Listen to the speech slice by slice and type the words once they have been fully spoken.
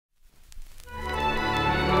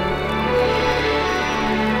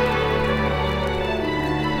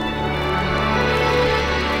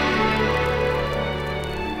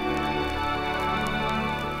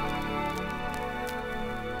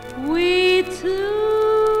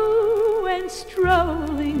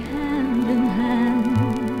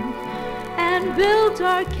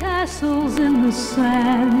built our castles in the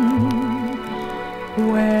sand,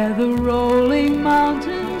 where the rolling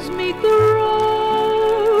mountains meet the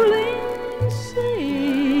rolling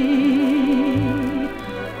sea.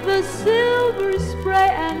 The silver spray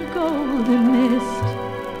and golden mist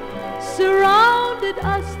surrounded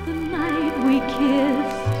us the night we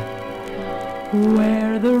kissed,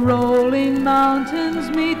 where the rolling mountains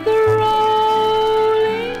meet the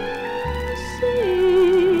rolling sea.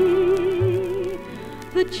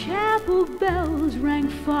 The chapel bells rang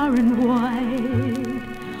far and wide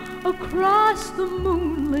across the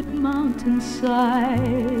moonlit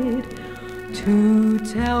mountainside, to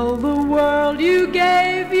tell the world you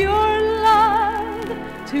gave your love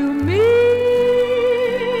to me.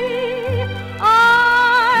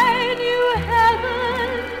 I knew heaven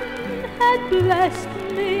had blessed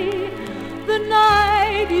me the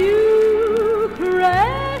night you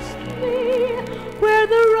caressed me, where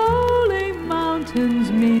the rolling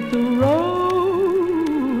mountains meet the rolling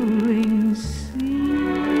sea.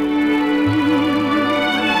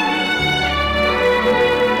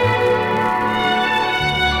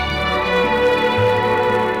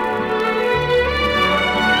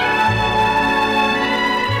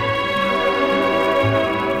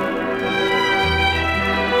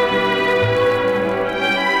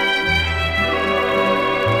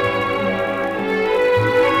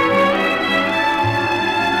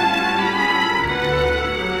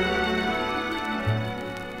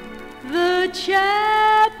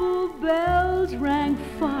 Chapel bells rang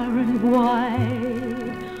far and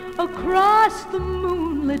wide across the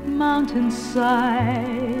moonlit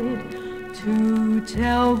mountainside, to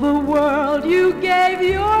tell the world you gave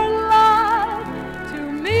your love to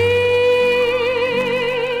me.